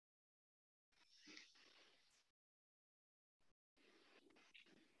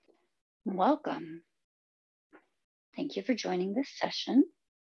Welcome. Thank you for joining this session.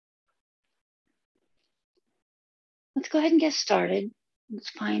 Let's go ahead and get started. Let's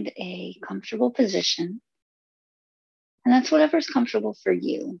find a comfortable position. And that's whatever's comfortable for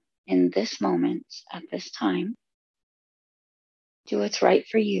you in this moment, at this time. Do what's right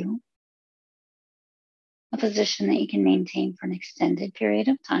for you. A position that you can maintain for an extended period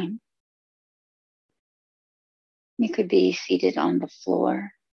of time. You could be seated on the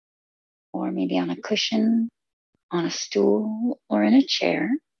floor, or maybe on a cushion, on a stool, or in a chair.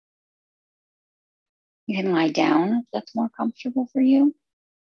 You can lie down if that's more comfortable for you.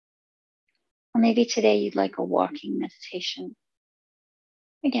 Or maybe today you'd like a walking meditation.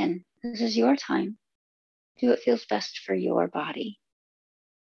 Again, this is your time. Do what feels best for your body.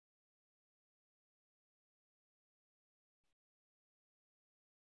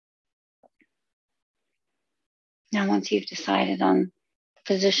 Now, once you've decided on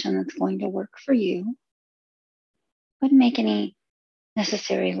the position that's going to work for you, go ahead and make any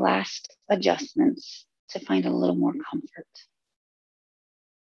necessary last adjustments to find a little more comfort.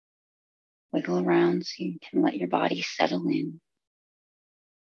 Wiggle around so you can let your body settle in.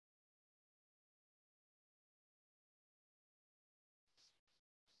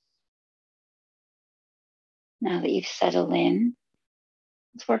 Now that you've settled in,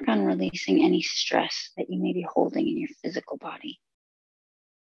 let's work on releasing any stress that you may be holding in your physical body.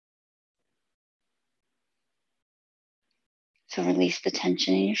 So release the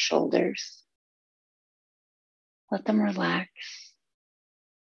tension in your shoulders. Let them relax.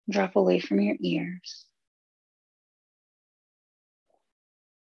 Drop away from your ears.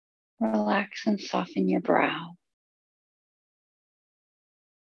 Relax and soften your brow.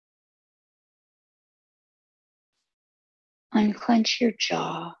 Unclench your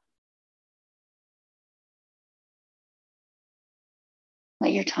jaw.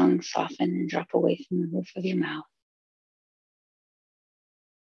 Let your tongue soften and drop away from the roof of your mouth.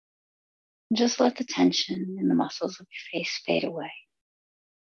 Just let the tension in the muscles of your face fade away.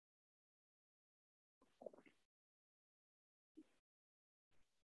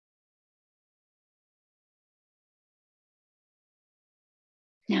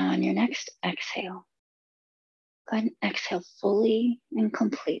 Now on your next exhale, go ahead and exhale fully and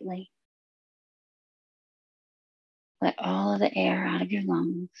completely. Let all of the air out of your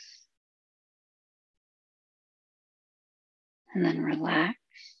lungs. And then relax.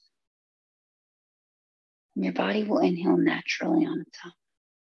 And your body will inhale naturally on its own.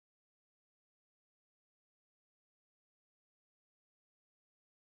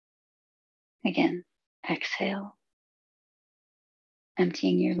 Again, exhale,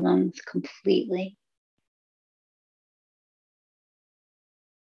 emptying your lungs completely.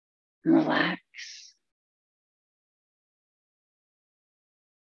 Relax.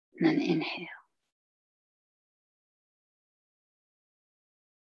 And then inhale.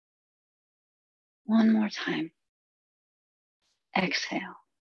 One more time. Exhale.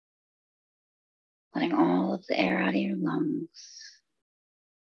 Letting all of the air out of your lungs.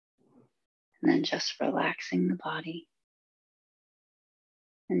 And then just relaxing the body.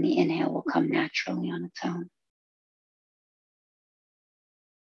 And the inhale will come naturally on its own.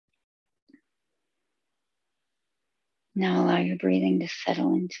 Now allow your breathing to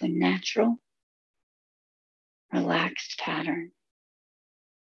settle into a natural, relaxed pattern.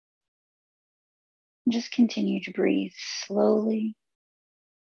 Just continue to breathe slowly,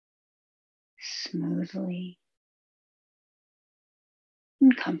 smoothly,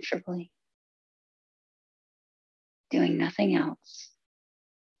 and comfortably, doing nothing else.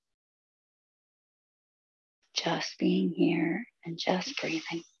 Just being here and just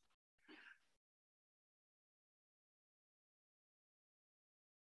breathing.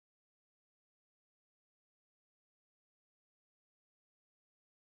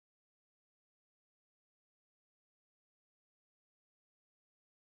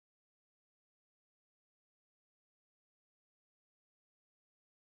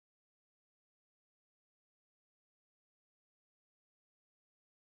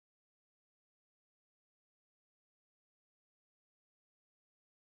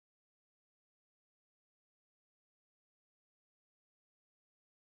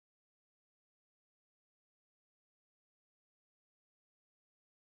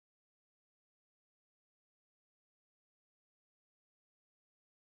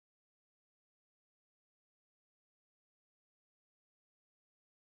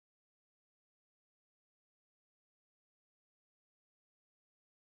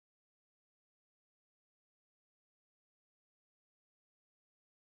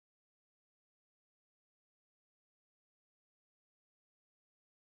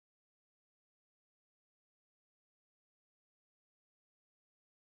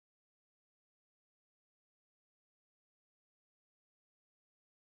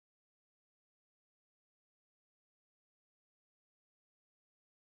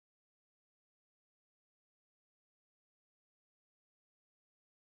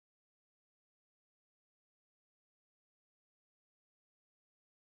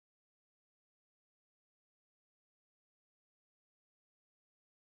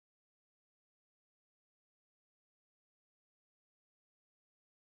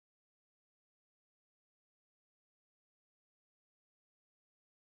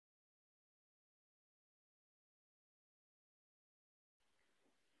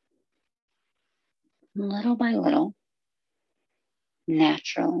 little by little,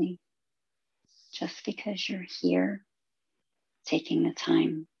 naturally, just because you're here, taking the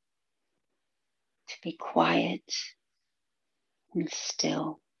time to be quiet and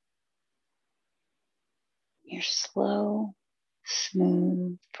still. Your slow,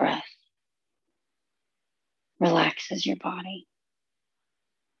 smooth breath relaxes your body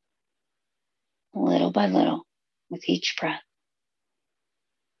little by little with each breath,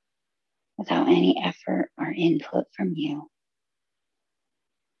 without any effort or input from you,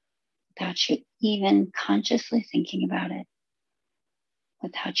 without you even consciously thinking about it,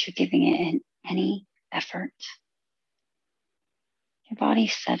 without you giving it any effort. Your body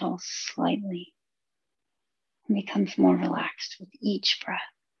settles slightly and becomes more relaxed with each breath.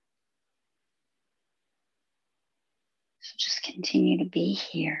 So just continue to be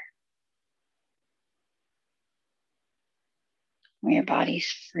here, where your body's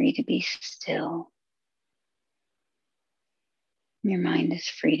free to be still. Your mind is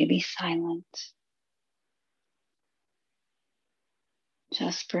free to be silent.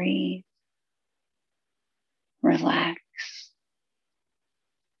 Just breathe, relax,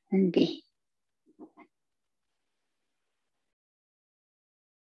 and be.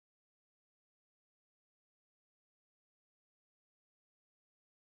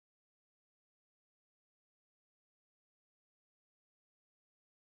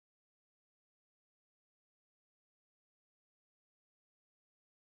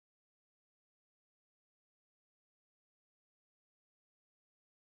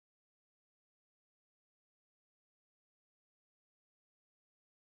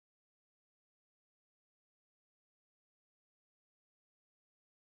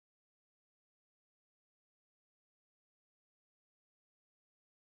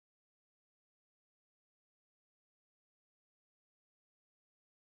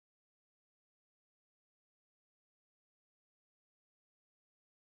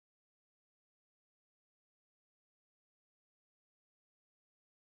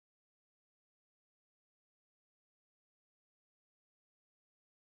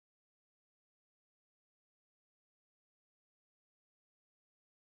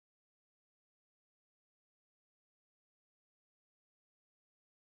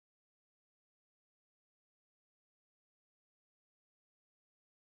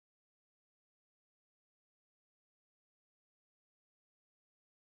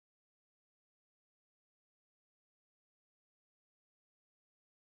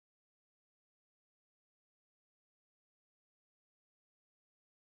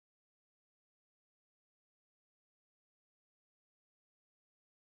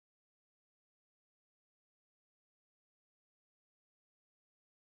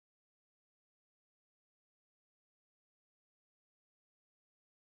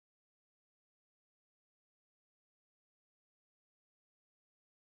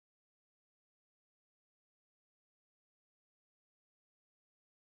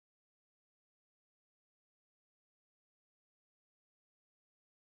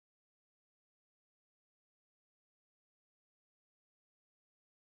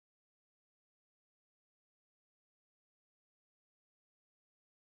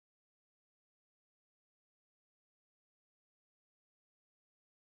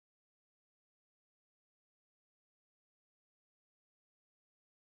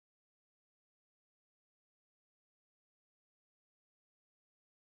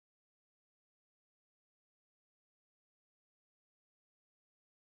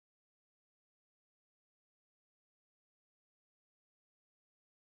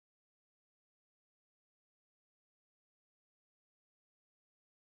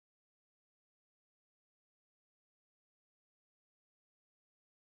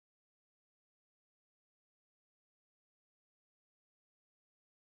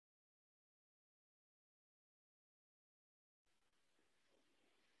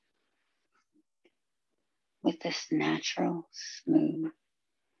 With this natural, smooth,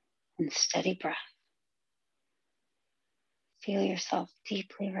 and steady breath, feel yourself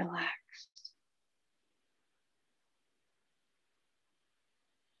deeply relaxed.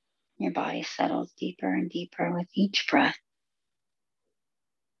 Your body settles deeper and deeper with each breath.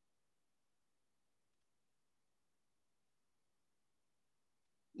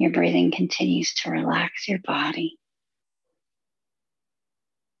 Your breathing continues to relax your body.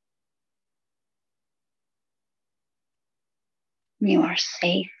 You are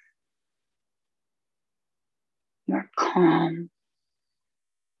safe. You are calm.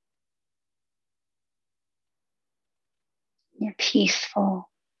 You're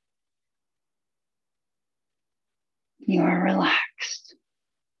peaceful. You are relaxed.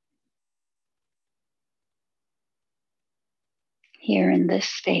 here in this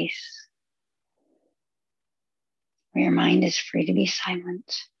space where your mind is free to be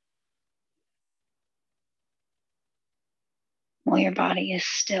silent while your body is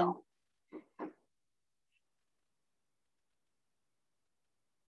still.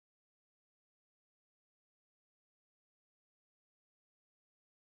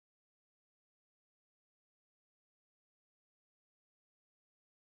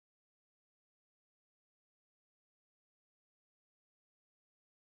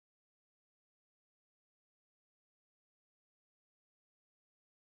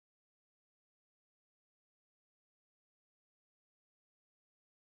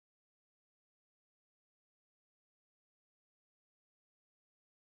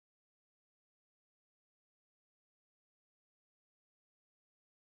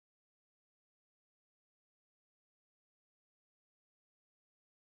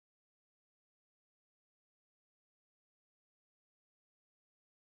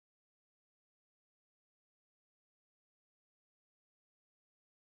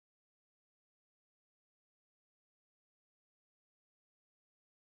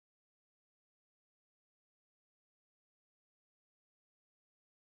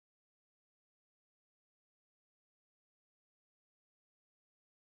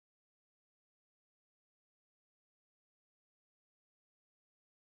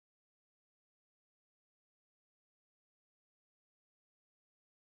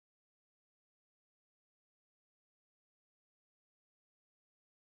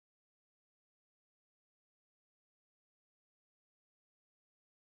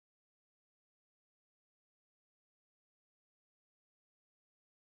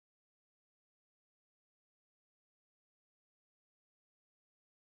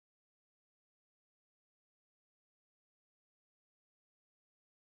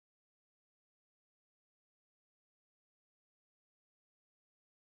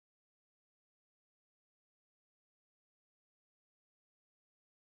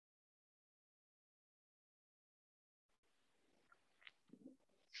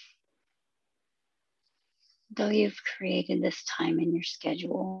 Though you've created this time in your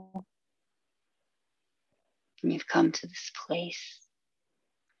schedule and you've come to this place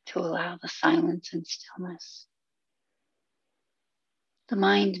to allow the silence and stillness, the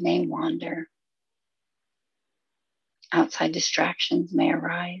mind may wander. Outside distractions may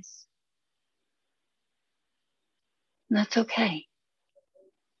arise. And that's okay.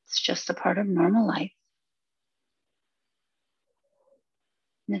 It's just a part of normal life.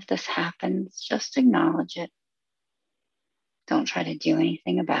 And if this happens, just acknowledge it. Don't try to do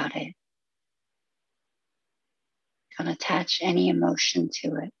anything about it. Don't attach any emotion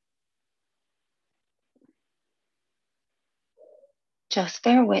to it. Just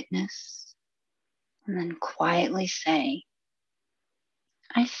bear witness and then quietly say,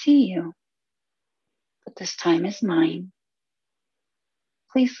 I see you, but this time is mine.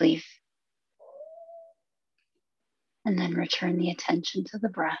 Please leave. And then return the attention to the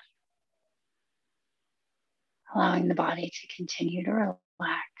breath, allowing the body to continue to relax.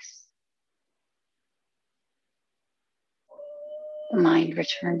 The mind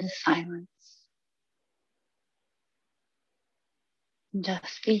return to silence. And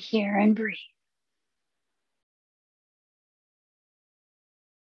just be here and breathe.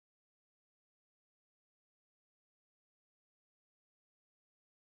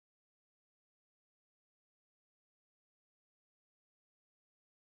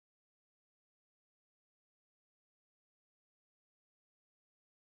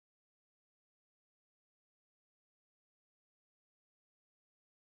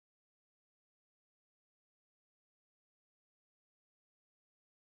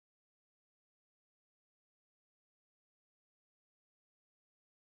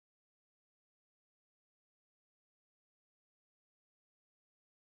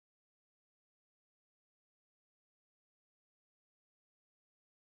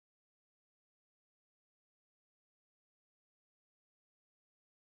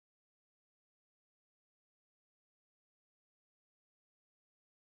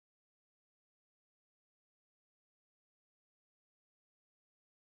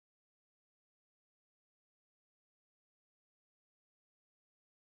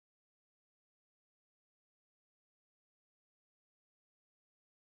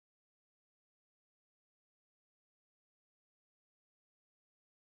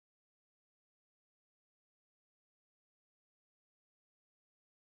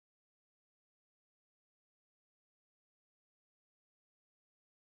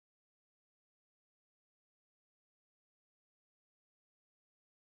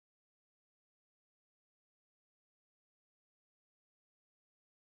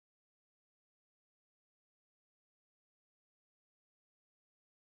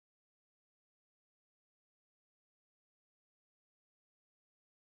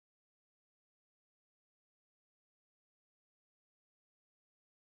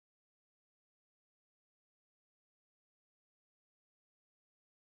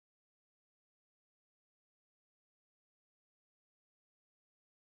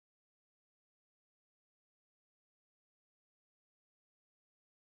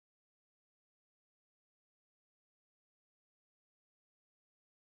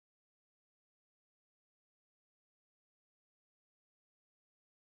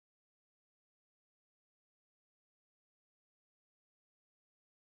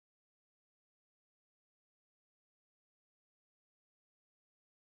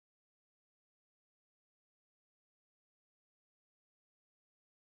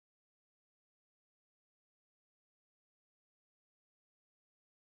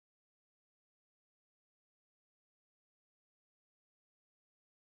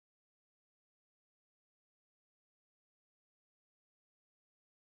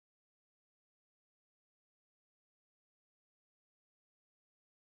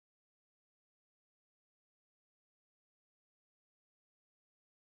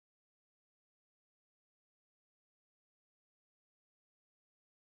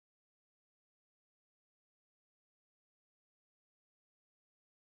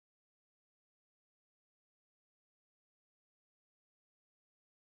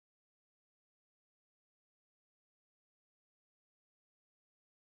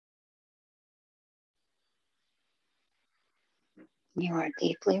 You are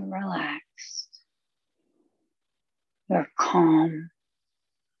deeply relaxed. You're calm.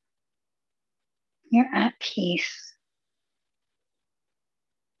 You're at peace.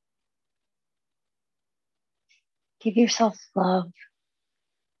 Give yourself love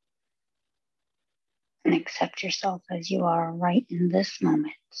and accept yourself as you are right in this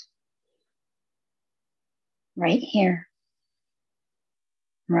moment, right here,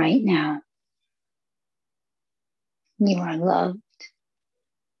 right now. You are loved.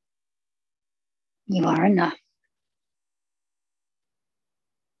 You are enough.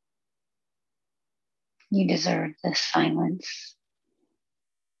 You deserve this silence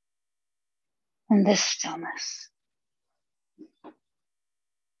and this stillness.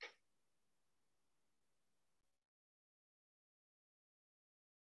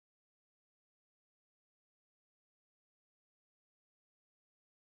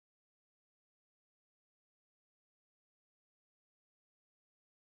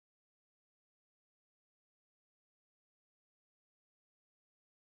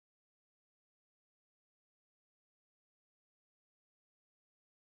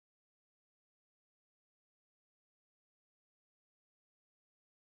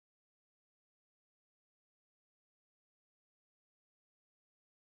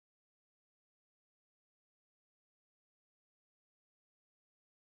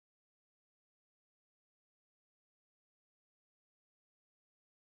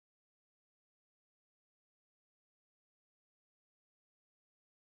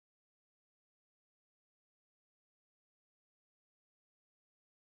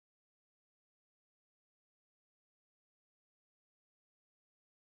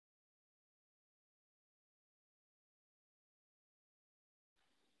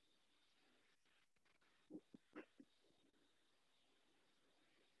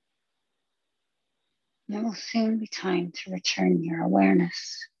 It will soon be time to return your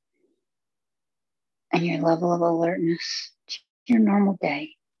awareness and your level of alertness to your normal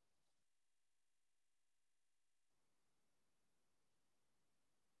day.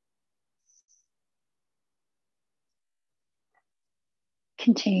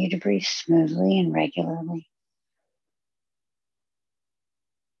 Continue to breathe smoothly and regularly.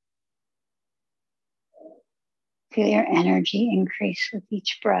 Feel your energy increase with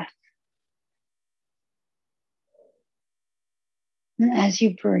each breath. And as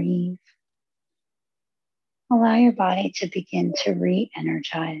you breathe, allow your body to begin to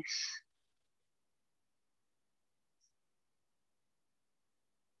re-energize.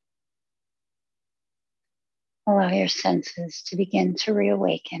 Allow your senses to begin to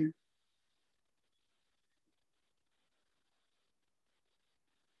reawaken.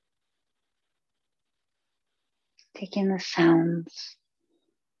 Take in the sounds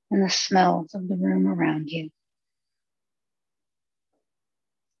and the smells of the room around you.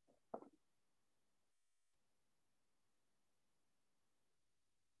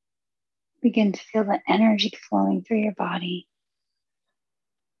 Begin to feel the energy flowing through your body.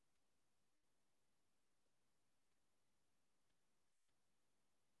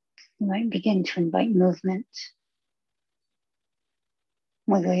 You might begin to invite movement.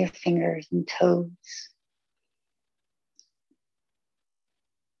 Wiggle your fingers and toes.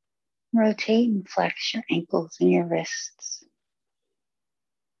 Rotate and flex your ankles and your wrists.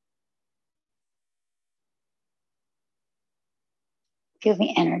 Feel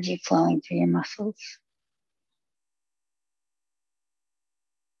the energy flowing through your muscles.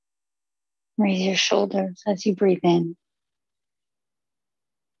 Raise your shoulders as you breathe in.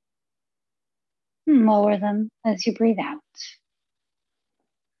 And lower them as you breathe out.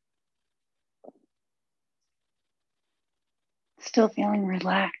 Still feeling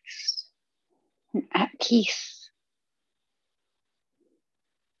relaxed and at peace.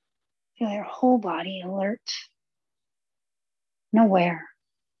 Feel your whole body alert and aware.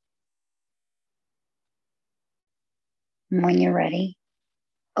 And when you're ready,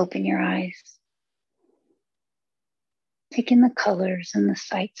 open your eyes. Take in the colors and the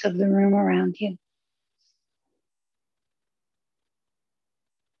sights of the room around you.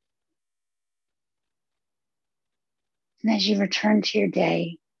 And as you return to your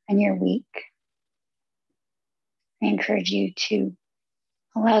day and your week, I encourage you to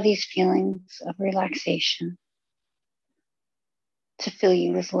allow these feelings of relaxation to fill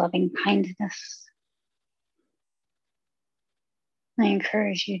you with loving kindness. I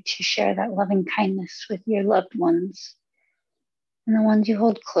encourage you to share that loving kindness with your loved ones and the ones you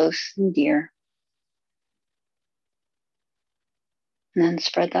hold close and dear. And then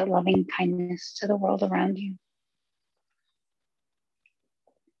spread that loving kindness to the world around you.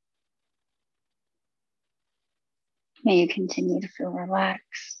 May you continue to feel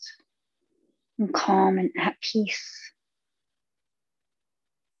relaxed and calm and at peace.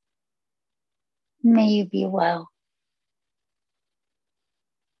 May you be well.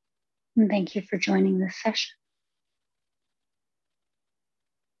 And thank you for joining this session.